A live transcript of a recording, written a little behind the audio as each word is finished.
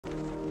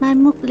My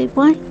Mowgli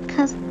boy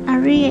has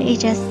area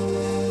ages.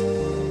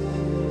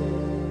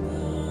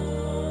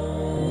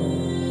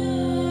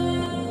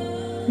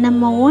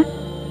 Number 1.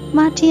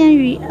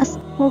 Tian as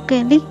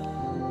Mowgli.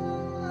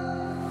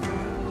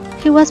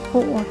 He was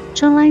born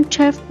July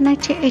 12,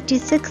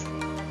 1986.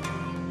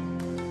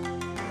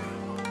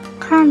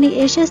 Currently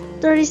ages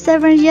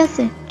 37 years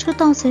in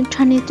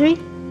 2023.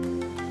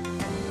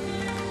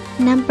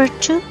 Number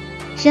 2.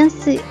 Zhen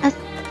as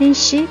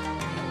Lin.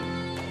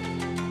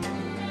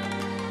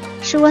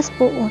 She was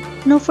born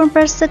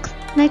November 6,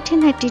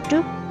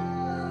 1992.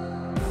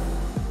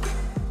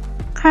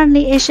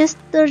 Currently ages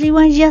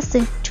 31 years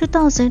in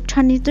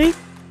 2023.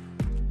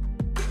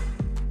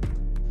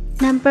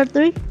 Number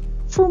 3.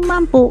 Fu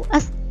Mambo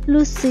as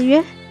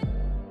Lucy.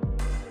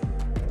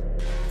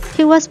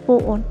 He was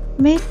born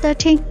May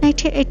 13,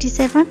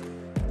 1987.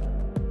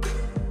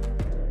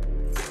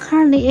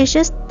 Currently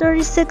ages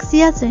 36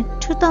 years in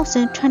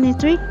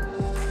 2023.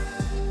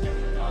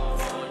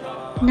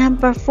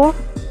 Number 4.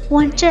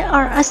 Wang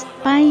as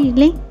Bai.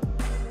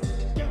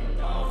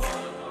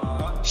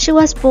 She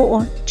was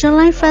born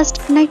July 1,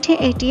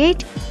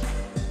 1988.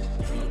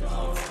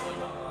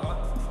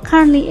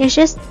 Currently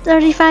ages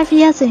 35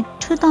 years in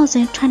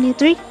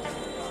 2023.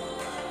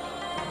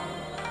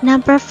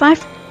 Number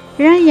 5.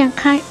 Ryan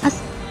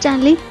as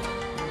Zhen.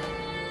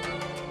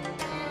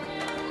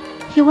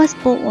 He was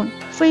born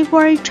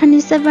February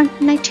 27,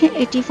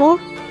 1984.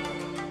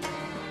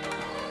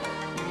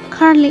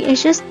 Currently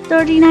ages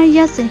 39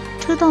 years in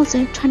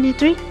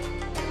 2023.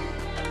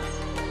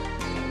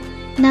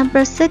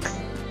 Number 6.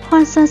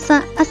 Huan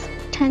San as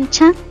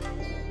Tian.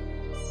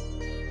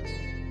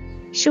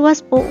 She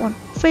was born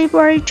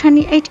February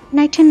 28,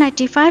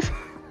 1995.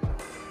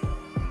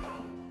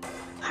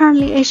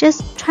 Currently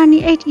ages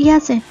 28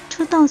 years in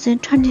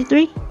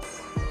 2023.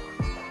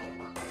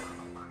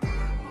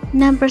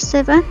 Number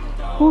 7.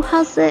 Wu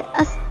as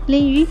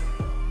Lin.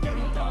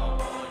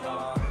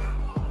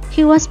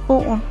 He was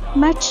born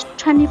March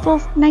 24,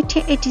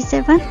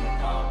 1987.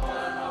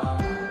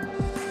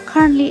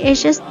 Currently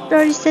ages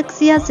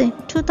 36 years in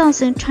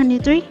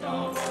 2023.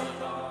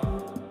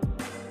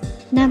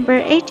 Number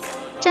 8.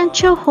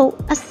 Zhen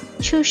as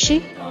Chu.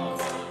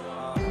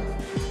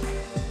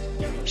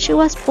 She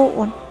was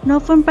born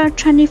November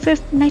 25,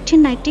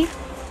 1990.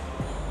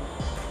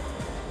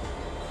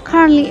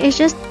 Currently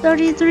ages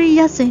 33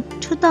 years in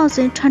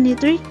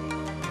 2023.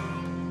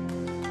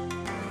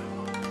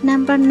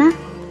 Number 9.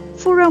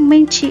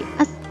 Meng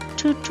as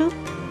Tutu.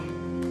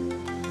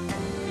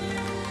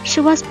 She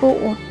was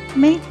born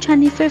May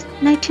 25,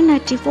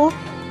 1994.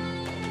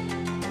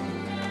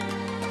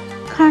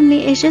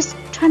 Currently ages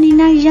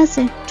 29 years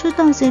in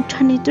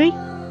 2023.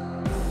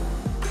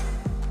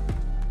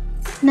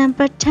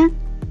 Number 10.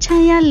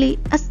 Tian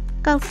as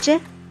Gao.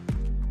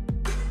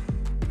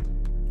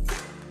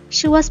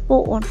 She was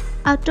born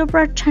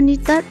October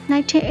 23,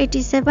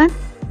 1987.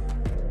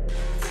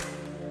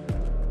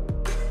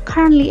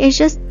 Currently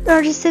ages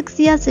 36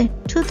 years in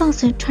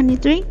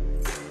 2023.